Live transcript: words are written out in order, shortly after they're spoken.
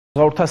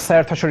მზაურთა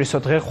საერთაშორისო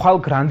დღე ხვალ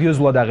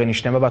გრანდიოზულად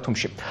აღენიშნება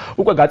ბათუმში.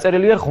 უკვე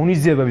გაწერილია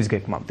ღონისძიებების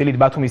გეგმა. დილით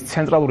ბათუმის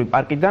ცენტრალური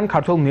პარკიდან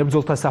ქართველ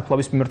მებრძოლთა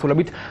საფლავის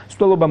მიმართულებით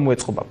მსვლელობა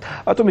მოეწყობა.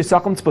 ბათუმის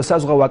სახელმწიფო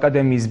საზღვაო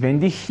აკადემიის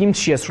ბენდი ჰიმნს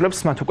შეასრულებს,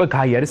 მათ უკვე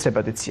გაიარეს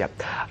რეპეტიცია.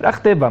 რა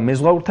ხდება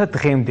მეზღვაურთა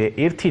დღემდე?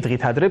 ერთი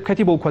დღით ადრე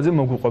ქეთი ბოლქვაძე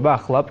მოგვიყვება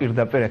ახლა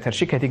პირდაპირ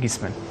ეთერში. ქეთი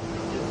გისმენ.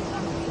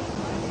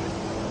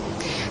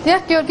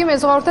 დიახ, გიორგი,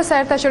 მეზღვაურთა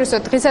საერთაშორისო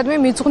დღისადმი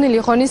მიძღვნილი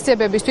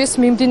ღონისძიებებისთვის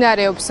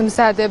მიმდინარეობს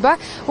მზადება.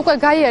 უკვე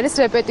გაიარეს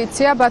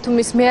რეპეტიცია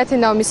ბათუმის მეათე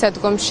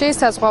ნავმისადგომში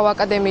საზღვაო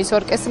აკადემიის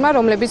ორკესტრმა,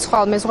 რომლებიც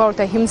ხვალ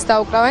მეზღვაურთა ჰიმნს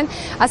დაუკრავენ.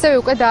 ასევე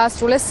უკვე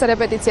დაასრულეს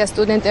რეპეტიცია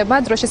სტუდენტებმა,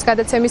 დროშის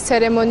გადაცემის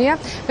ცერემონია.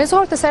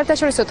 მეზღვაურთა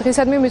საერთაშორისო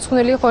დღისადმი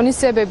მიძღვნილი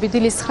ღონისძიებები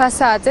დილის 9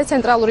 საათზე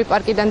ცენტრალური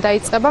პარკიდან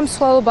დაიწყება.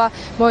 მსვლელობა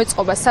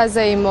მოეწყობა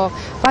საზეიმო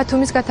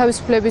ბათუმის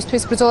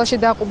გათავისუფლებისთვის ბრძოლაში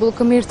დაყრდნობილ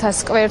გმირთა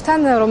სკვერთან,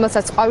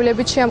 რომელსაც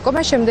ყვავილებით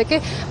შეამკობენ. შემდეგ კი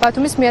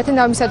ბათუმის მეათე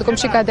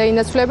ნავმისადგომში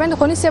გადაინაცვლებენ.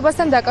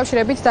 ღონისძიებასთან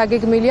დაკავშირებით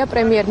დაგეგმილია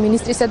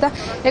პრემიერ-მინისტრისა და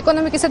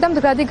ეკონომიკისა და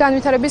მდგრადი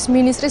განვითარების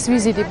მინისტრის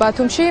ვიზიტი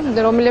ბათუმში,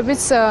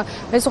 რომლებიც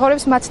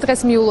მეზღვაურებს მათ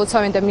დღეს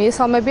მიულოცავენ და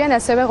მიესალმებიან.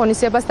 ასევე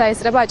ღონისძიებას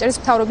დაესწრება აჭარის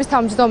მთავრობის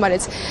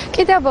თავმჯდომარეც.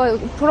 კიდევ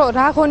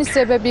რა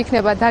ღონისძიებები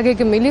იქნება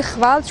დაგეგმილი,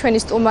 ხვალ ჩვენი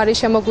სტუმარი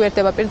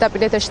შემოგვიერთდება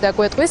პირდაპირ ეთერში და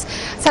გვეტყვის.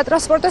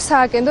 სატრანსპორტო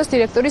სააგენტოს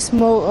დირექტორის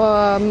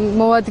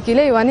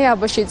მოადგილე ივანე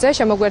აბოშიძე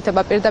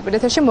შემოგვიერთდება პირდაპირ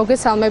ეთერში.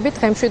 მოგესალმებით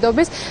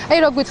დღემშვიდობის. აი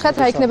რო გითხრათ,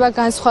 რა იქნება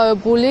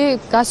განსხვავებული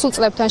გასულ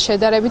წლებთან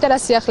შედარებით და რა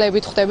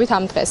სიახლეებით ხვდებით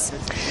ამ დღეს?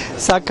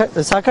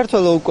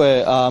 საქართველოს უკვე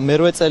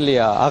მერვე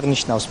წელია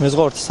აღნიშნავს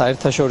მეზღვაურთა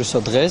საერთაშორისო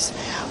დღეს.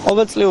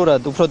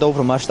 ყოველწლიურად უფრო და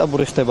უფრო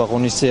მასშტაბური ხდება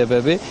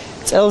ღონისძიებები.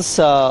 წელს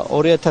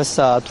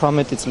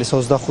 2018 წლის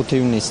 25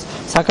 ივნისს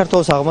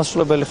საქართველოს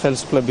აღმასრულებელი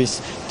ხელისუფლების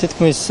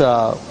თითქმის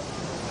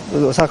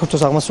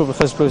საქართველოს აღმასრულებელი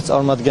ხელისუფლების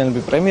წარმომადგენლები,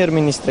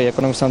 პრემიერ-მინისტრი,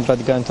 ეკონომიკის და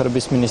მდგრადი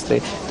განვითარების მინისტრი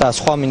და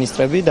სხვა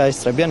მინისტრები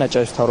დაესწრებიან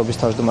აჭარის მთავრობის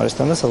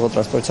თავმჯდომარესთან და საზღვაო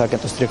ტრანსპორტის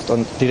სააგენტოს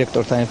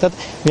დირექტორთან ერთად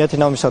მეათე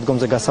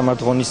ნავმისადგომზე გასამართ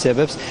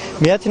ღონისძიებებს.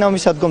 მეათე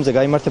ნავმისადგომზე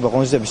გაიმართება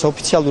ღონისძიების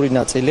ოფიციალური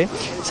ნაწილი,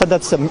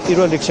 სადაც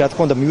პირველ რიგში, რა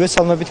თქმა უნდა,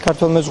 მივესალმებით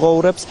ქართველ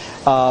მეზღვაურებს,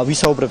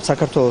 ვისაუბრებთ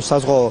საქართველოს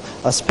საზღვაო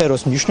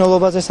სფეროს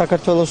მნიშვნელობაზე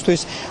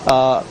საქართველოსთვის,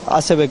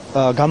 ასევე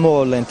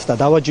გამოვავლენთ და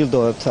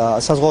დავაჯილდოვებთ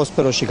საზღვაო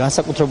სფეროში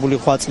განსაკუთრებული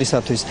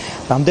ღვაწლისათვის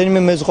რამდენიმე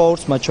მეზღვაურს,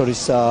 მათ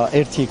შორის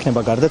ერთი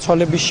იქნება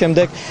გარდაცვალების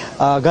შემდეგ.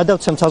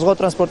 გადავცემთ საზღვაო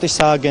ტრანსპორტის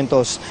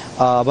სააგენტოს,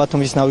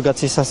 ბათუმის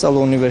ნავიგაციის სასწავლო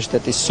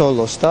უნივერსიტეტის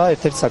სოლოს და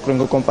ერთ-ერთი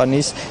საკრინგო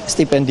კომპანიის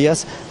სტიპენდიას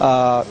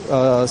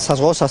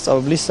საზღვაო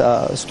სასწავლებლის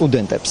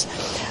სტუდენტებს.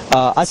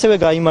 ასევე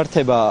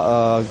გაიმართება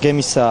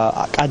გემის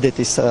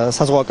კადეტის,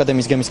 საზღვაო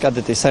აკადემიის გემის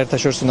კადეტის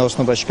საერთაშორისო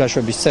ნაოსნობაში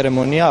გაშვების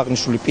ცერემონია,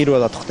 აღნიშნული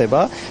პირველად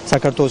ხდება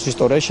საქართველოს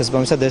ისტორიაში.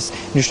 შესაბამისად, ეს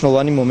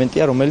მნიშვნელოვანი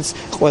მომენტია, რომელიც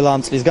ყველა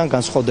ამ წლისგან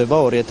განსხვავდება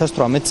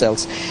 2018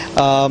 წელს.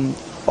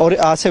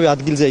 ასევე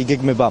ადგილზე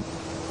იგეგმება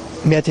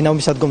მეათე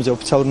ნავმისადგომზე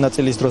ოფიციალური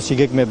ნაწილის დროს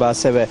იგეგმება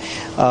ასევე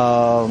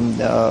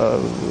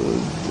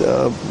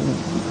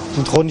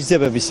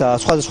ღონისძიებების,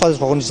 სხვადასხვა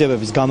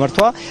ღონისძიებების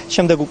გამართვა.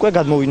 შემდეგ უკვე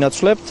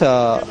გადმოვინაცვლებთ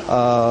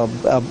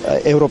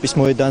ევროპის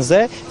მოედანზე,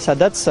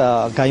 სადაც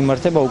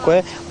გაიმართება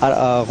უკვე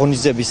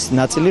ღონისძიების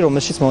ნაწილი,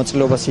 რომელშიც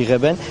მონაწილეობას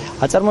იღებენ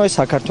აწარმოების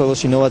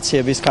საქართველოს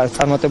ინოვაციების,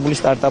 წარმატებული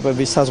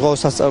სტარტაპების, საზღვაო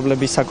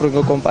სასწავლებლების,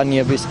 საკრინგო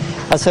კომპანიების,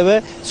 ასევე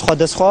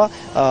სხვადასხვა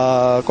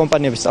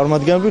კომპანიების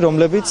წარმომადგენლები,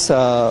 რომლებიც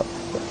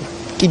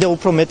კიდევ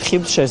უფრო მეტ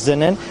ხიბლს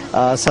შესძენენ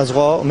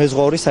საზღვაო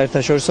მეზღვაურის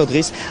საერთაშორისო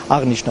დღის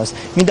აღნიშვნას.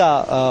 მინდა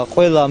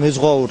ყველა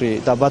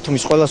მეზღვაური და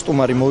ბათუმის ყველა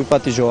სტუმარი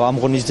მოვიპატიჟო ამ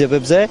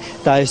ღონისძიებებზე,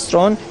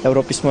 დაესწრონ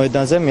ევროპის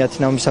მოედანზე, მეათე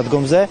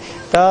ნავმისადგომზე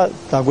და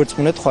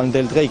დაგვერწმუნეთ,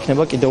 ხვალინდელი დღე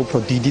იქნება კიდევ უფრო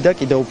დიდი და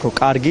კიდევ უფრო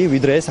კარგი,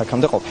 ვიდრე ეს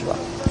აქამდე ყოფილა.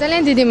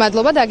 ძალიან დიდი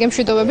მადლობა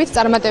დაგემშვიდობებით,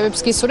 წარმატებებს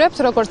გისურვებთ.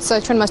 როგორც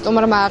ჩვენმა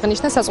სტუმარმა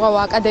აღნიშნა, საზღვაო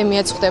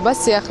აკადემიაც ხდება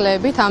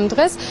სიახლეებით ამ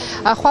დღეს.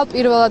 ხვალ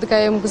პირველად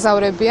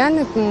გაემგზავრებიან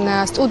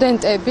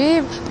სტუდენტები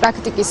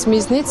პრაქტიკის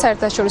მიზნით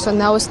საერთაშორისო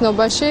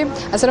ნაოსნობაში,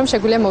 ასე რომ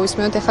შეგვიძლია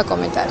მოვისმინოთ ახლა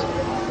კომენტარი.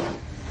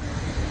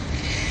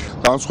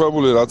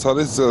 განსხვავებული რაც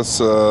არის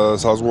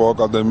საზღვაო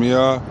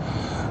აკადემია,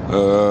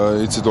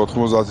 იცით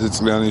 90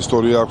 წლიანი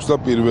ისტორია აქვს და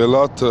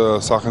პირველად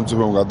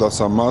სახელმწიფომ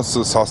გადასცა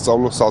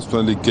სასწავლო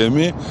სასწავლელი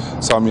გემი,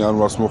 3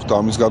 იანვარს მოხდა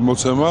ამის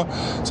გადმოცემა.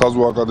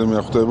 საზღვაო აკადემია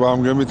ხვდება ამ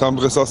გემით ამ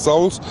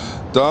დღესასწაულს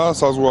და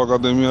საზღვაო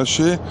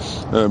აკადემიაში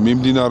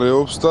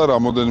მიმდინარეობს და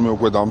რამოდენიმე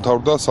უკვე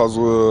დამთავრდა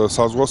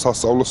საზღვაო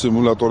სასწავლო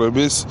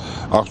სიმულატორების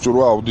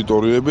აღჭურვა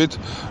აუდიტორიებით,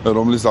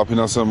 რომლის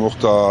დაფინანსება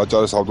მოხდა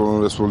აჭარის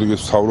ავტონომიური რესპუბლიკის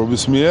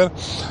მთავრობის მიერ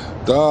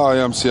და აი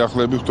ამ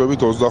სიახლეებით ხვდებით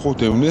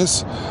 25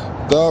 ივნისს.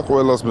 და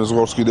ყველას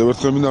მეზღვაურს კიდევ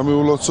ერთხელ მინდა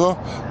მიულოცო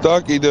და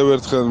კიდევ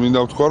ერთხელ მინდა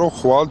ვთქვა, რომ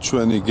ხვალ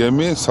ჩვენი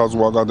გემი,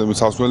 საზღვაო აკადემიის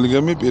სასწავლელი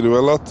გემი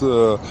პირველად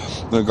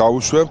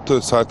გავუშვებთ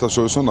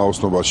საერთაშორისო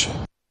ნაოსნობაში.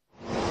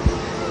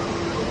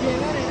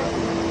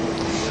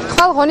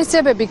 ხვალ ახალ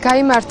ღონისძიებები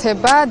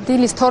გაიმართება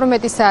დილის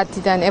 12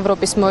 საათიდან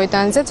ევროპის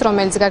მოედანზეც,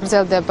 რომელიც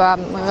გაგრძელდება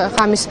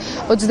ღამის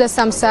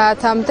 23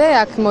 საათამდე.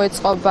 აქ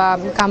მოეწყობა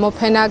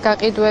გამოფენა,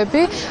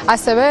 გაყიდვები,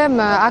 ასევე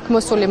აქ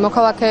მოსული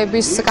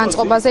მოქალაქეების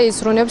განწყობაზე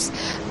იზრუნებს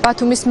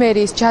ბათუმის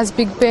მერიის ჯაზ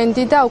ბიგ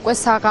ბენდი და უკვე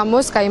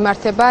საღამოს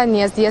გაიმართება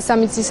ნიაზ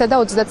დიასამიძისა და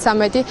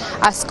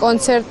 33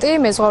 კონცერტი.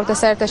 მეზღვაურთა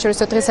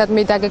საერთაშორისო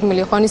დღისადმი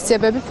დაგეგმილი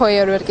ღონისძიებები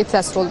ფოიერვერკით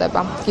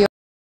დასრულდება.